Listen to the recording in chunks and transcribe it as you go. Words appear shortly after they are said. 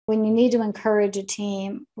when you need to encourage a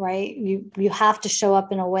team, right, you have to show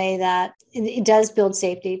up in a way that it does build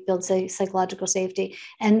safety, build psychological safety.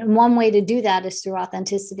 And one way to do that is through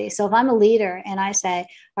authenticity. So if I'm a leader and I say,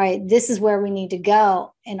 all right, this is where we need to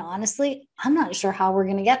go, and honestly, I'm not sure how we're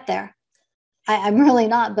going to get there. I'm really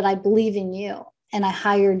not, but I believe in you and I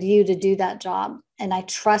hired you to do that job and I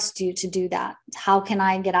trust you to do that. How can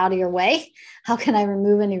I get out of your way? How can I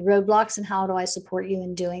remove any roadblocks, and how do I support you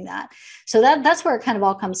in doing that? So that's where it kind of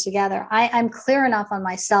all comes together. I'm clear enough on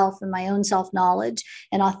myself and my own self-knowledge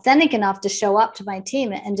and authentic enough to show up to my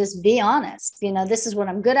team and just be honest. This is what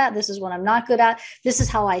I'm good at. This is what I'm not good at. This is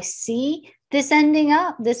how I see this ending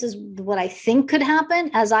up. This is what I think could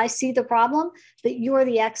happen as I see the problem, but you're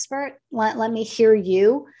the expert. Let me hear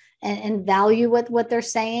you and value what they're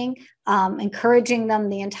saying, encouraging them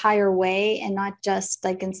the entire way and not just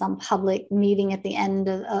like in some public meeting at the end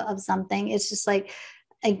of something. It's just like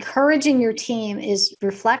encouraging your team is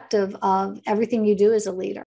reflective of everything you do as a leader.